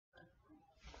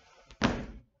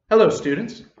Hello,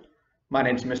 students. My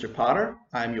name is Mr. Potter.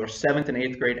 I'm your 7th and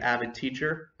 8th grade avid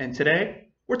teacher, and today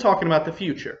we're talking about the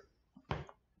future.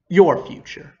 Your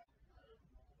future.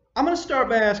 I'm going to start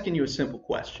by asking you a simple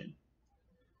question.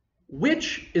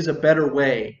 Which is a better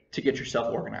way to get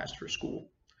yourself organized for school?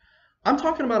 I'm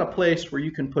talking about a place where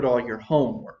you can put all your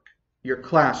homework, your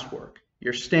classwork,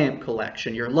 your stamp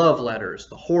collection, your love letters,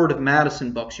 the hoard of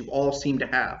Madison books you all seem to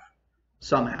have,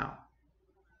 somehow.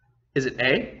 Is it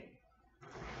A?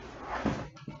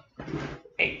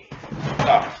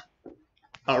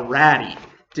 A ratty,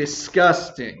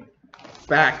 disgusting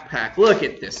backpack. Look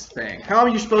at this thing. How are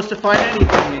you supposed to find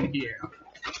anything in here?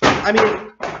 I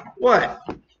mean, what?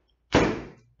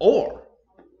 Or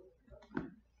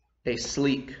a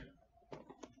sleek,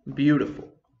 beautiful,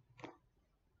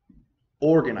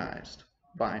 organized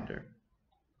binder.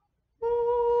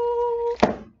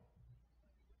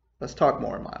 Let's talk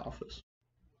more in my office.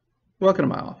 Welcome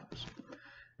to my office.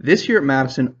 This year at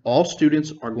Madison, all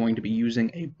students are going to be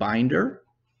using a binder,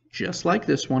 just like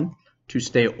this one, to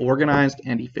stay organized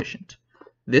and efficient.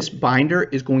 This binder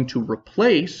is going to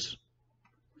replace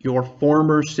your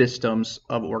former systems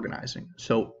of organizing.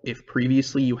 So if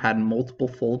previously you had multiple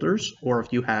folders, or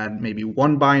if you had maybe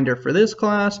one binder for this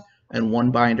class and one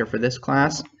binder for this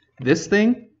class, this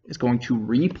thing is going to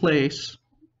replace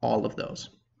all of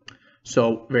those.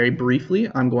 So very briefly,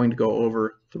 I'm going to go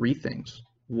over three things.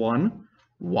 One,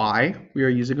 why we are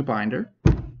using a binder.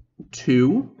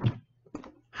 Two,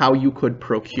 how you could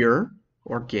procure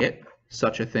or get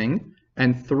such a thing.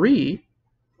 And three,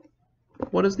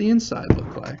 what does the inside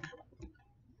look like?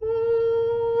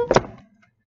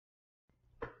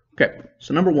 Okay,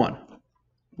 so number one,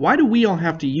 why do we all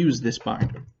have to use this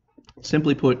binder?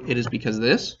 Simply put, it is because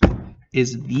this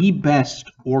is the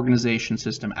best organization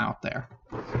system out there.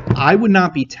 I would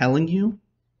not be telling you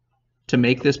to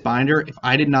make this binder if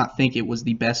I did not think it was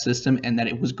the best system and that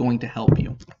it was going to help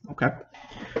you, okay?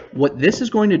 What this is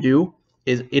going to do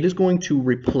is it is going to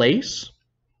replace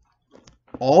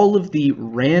all of the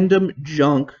random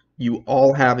junk you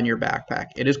all have in your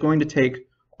backpack. It is going to take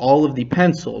all of the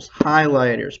pencils,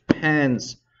 highlighters,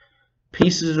 pens,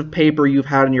 pieces of paper you've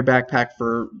had in your backpack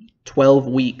for 12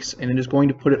 weeks, and it is going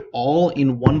to put it all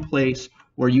in one place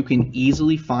where you can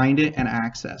easily find it and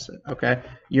access it, okay?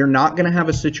 You're not going to have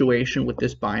a situation with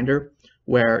this binder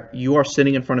where you are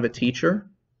sitting in front of a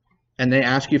teacher and they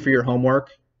ask you for your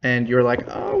homework and you're like,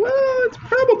 oh, well, it's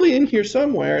probably in here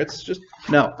somewhere. It's just,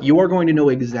 no, you are going to know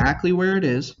exactly where it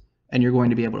is and you're going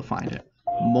to be able to find it.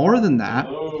 More than that,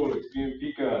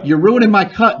 you're ruining my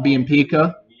cut,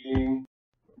 Pika.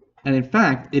 And in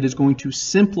fact, it is going to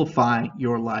simplify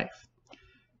your life.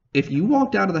 If you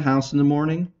walked out of the house in the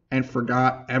morning and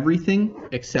forgot everything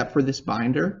except for this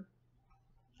binder,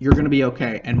 you're going to be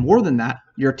okay. And more than that,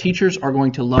 your teachers are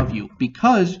going to love you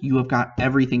because you have got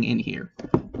everything in here.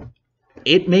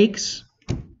 It makes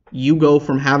you go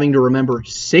from having to remember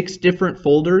 6 different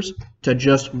folders to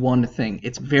just one thing.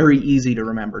 It's very easy to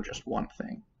remember just one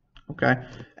thing, okay?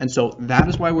 And so that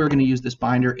is why we're going to use this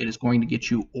binder. It is going to get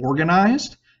you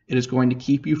organized. It is going to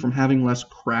keep you from having less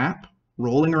crap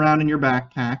rolling around in your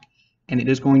backpack, and it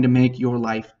is going to make your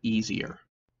life easier.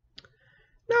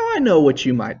 Now I know what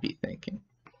you might be thinking.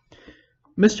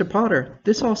 Mr. Potter,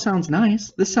 this all sounds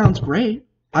nice. This sounds great.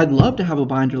 I'd love to have a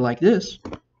binder like this.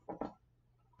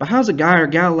 But how's a guy or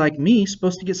gal like me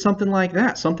supposed to get something like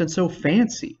that, something so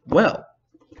fancy? Well,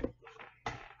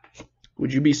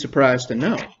 would you be surprised to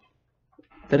know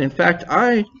that in fact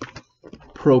I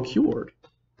procured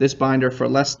this binder for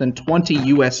less than $20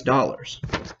 US.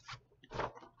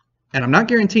 And I'm not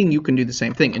guaranteeing you can do the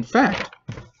same thing. In fact,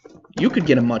 you could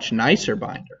get a much nicer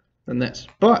binder than this.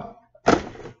 But,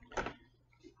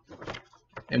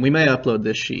 and we may upload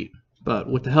this sheet, but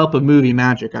with the help of movie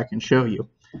magic, I can show you.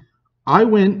 I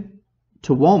went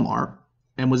to Walmart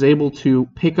and was able to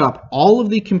pick up all of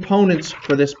the components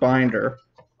for this binder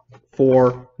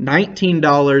for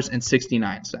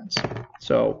 $19.69.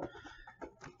 So,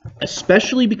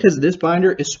 especially because this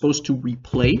binder is supposed to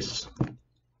replace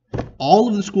all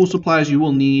of the school supplies you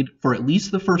will need for at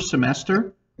least the first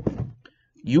semester,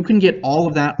 you can get all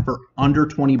of that for under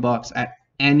 20 bucks at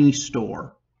any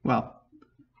store. Well,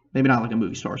 maybe not like a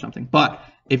movie store or something, but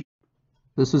if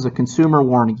this is a consumer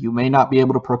warning, you may not be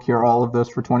able to procure all of those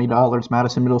for $20.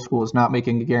 Madison Middle School is not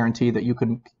making a guarantee that you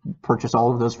can purchase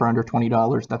all of those for under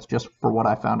 $20. That's just for what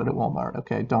I found at Walmart,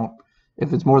 okay? Don't,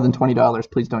 if it's more than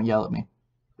 $20, please don't yell at me.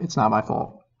 It's not my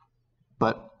fault,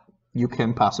 but you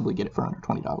can possibly get it for under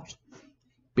 $20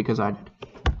 because I did.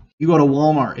 You go to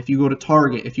Walmart, if you go to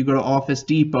Target, if you go to Office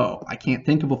Depot, I can't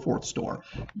think of a fourth store,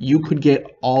 you could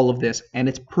get all of this, and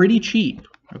it's pretty cheap.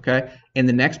 Okay? In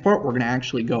the next part, we're going to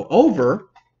actually go over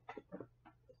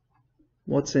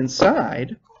what's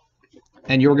inside,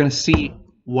 and you're going to see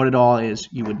what it all is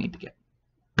you would need to get.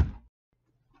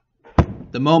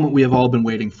 The moment we have all been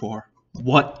waiting for.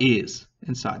 What is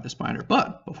inside this binder?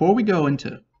 But before we go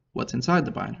into what's inside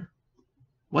the binder,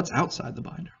 what's outside the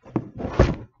binder?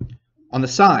 On the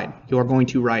side, you are going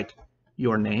to write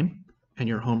your name and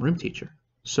your homeroom teacher.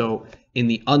 So in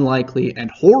the unlikely and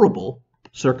horrible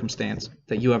circumstance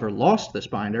that you ever lost this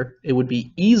binder, it would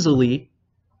be easily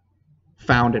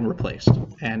found and replaced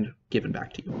and given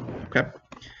back to you. Okay.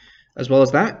 As well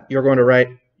as that, you're going to write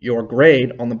your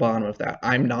grade on the bottom of that.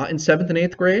 I'm not in 7th and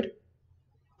 8th grade.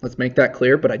 Let's make that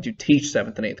clear, but I do teach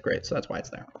 7th and 8th grade, so that's why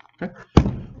it's there. Okay.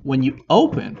 When you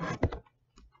open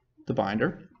the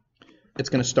binder, it's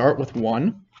going to start with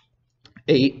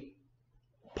a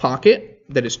pocket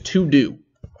that is to do.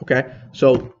 Okay.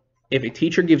 So if a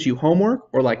teacher gives you homework,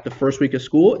 or like the first week of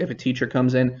school, if a teacher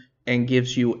comes in and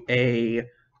gives you a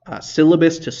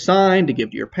syllabus to sign, to give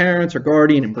to your parents or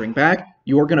guardian and bring back,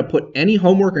 you are going to put any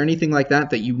homework or anything like that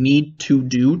that you need to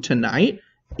do tonight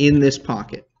in this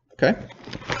pocket. Okay.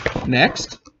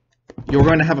 Next, you're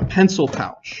going to have a pencil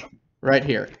pouch right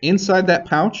here. Inside that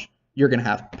pouch, you're going to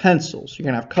have pencils. You're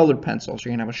going to have colored pencils. You're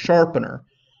going to have a sharpener.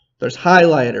 There's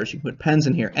highlighters. You can put pens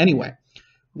in here. Anyway,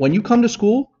 when you come to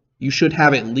school, you should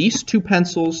have at least 2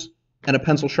 pencils and a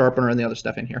pencil sharpener and the other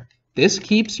stuff in here. This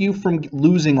keeps you from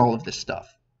losing all of this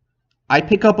stuff. I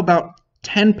pick up about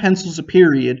 10 pencils a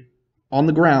period on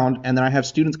the ground, and then I have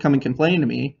students come and complain to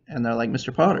me, and they're like,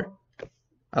 Mr. Potter,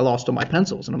 I lost all my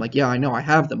pencils. And I'm like, yeah, I know, I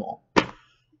have them all.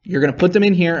 You're going to put them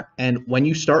in here, and when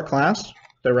you start class,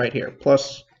 they're right here.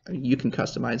 Plus, you can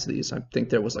customize these. I think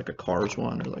there was like a Cars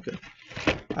one, or like a,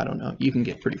 I don't know. You can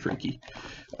get pretty freaky.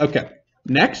 Okay,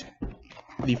 next,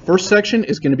 the first section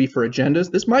is going to be for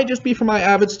agendas. This might just be for my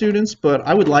avid students, but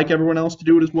I would like everyone else to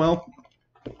do it as well.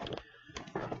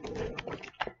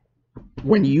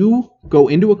 When you go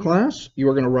into a class, you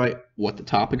are going to write what the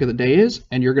topic of the day is,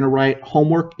 and you're going to write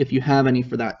homework if you have any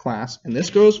for that class. And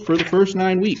this goes for the first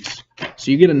 9 weeks.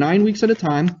 So you get a 9 weeks at a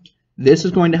time. This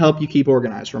is going to help you keep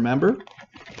organized. Remember,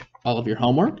 all of your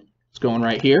homework is going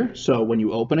right here. So when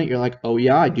you open it, you're like, oh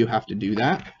yeah, I do have to do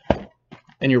that.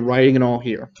 And you're writing it all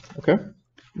here. Okay.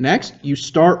 Next, you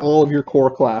start all of your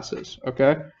core classes.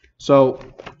 Okay. So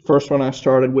first one I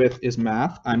started with is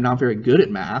math. I'm not very good at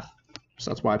math,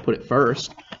 so that's why I put it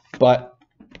first. But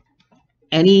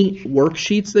any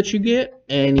worksheets that you get,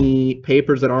 any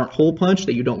papers that aren't hole punched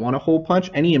that you don't want to hole punch,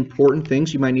 any important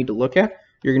things you might need to look at,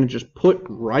 you're going to just put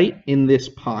right in this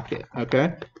pocket,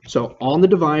 okay? So on the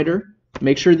divider,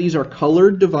 make sure these are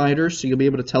colored dividers so you'll be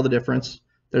able to tell the difference.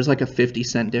 There's like a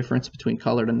 50-cent difference between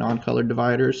colored and non-colored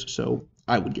dividers, so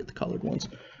I would get the colored ones.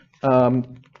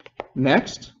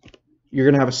 Next, you're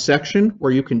going to have a section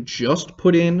where you can just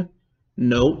put in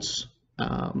notes,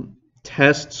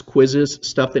 tests, quizzes,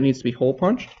 stuff that needs to be hole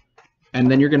punched, and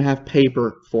then you're going to have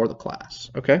paper for the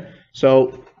class, okay?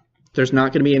 So there's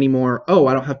not going to be any more, oh,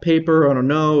 I don't have paper, I don't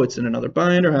know, it's in another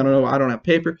binder, I don't know, I don't have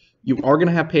paper. You are going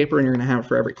to have paper, and you're going to have it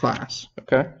for every class,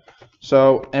 okay?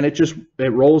 So, and it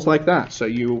rolls like that. So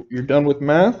you're done with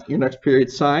math, your next period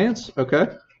science, okay?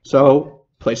 So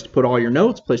place to put all your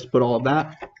notes, place to put all of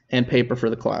that, and paper for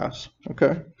the class,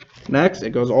 okay? Next,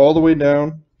 it goes all the way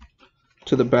down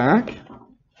to the back.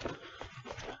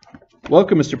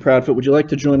 Welcome, Mr. Proudfoot. Would you like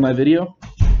to join my video?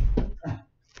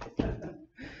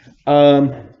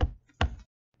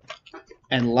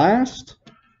 And last,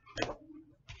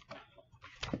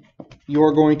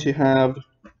 you're going to have,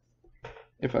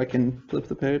 if I can flip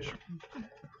the page,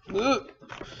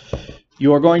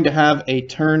 you are going to have a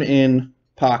turn-in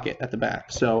pocket at the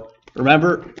back. So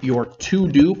remember, your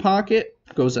to-do pocket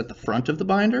goes at the front of the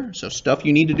binder. So stuff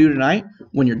you need to do tonight,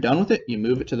 when you're done with it, you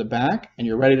move it to the back, and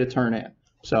you're ready to turn in.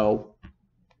 So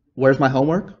where's my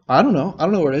homework? I don't know. I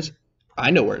don't know where it is.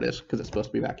 I know where it is because it's supposed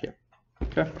to be back here.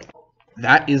 Okay.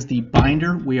 That is the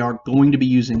binder we are going to be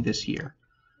using this year.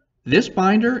 This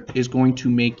binder is going to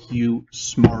make you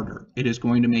smarter. It is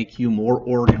going to make you more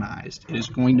organized. It is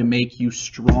going to make you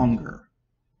stronger.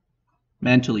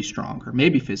 Mentally stronger,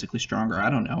 maybe physically stronger, I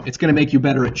don't know. It's going to make you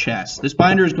better at chess. This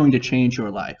binder is going to change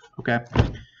your life, okay?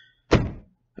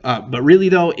 But really,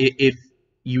 though, if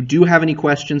you do have any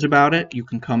questions about it, you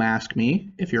can come ask me.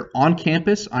 If you're on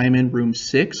campus, I am in room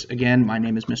 6. Again, my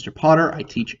name is Mr. Potter. I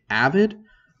teach AVID.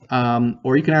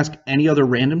 Or you can ask any other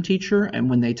random teacher, and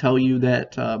when they tell you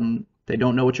that they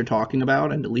don't know what you're talking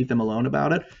about and to leave them alone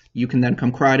about it, you can then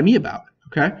come cry to me about it,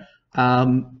 okay?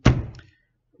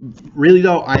 Really,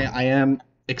 though, I am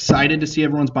excited to see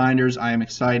everyone's binders. I am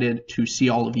excited to see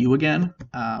all of you again.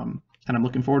 and I'm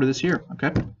looking forward to this year.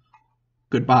 Okay?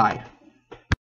 Goodbye.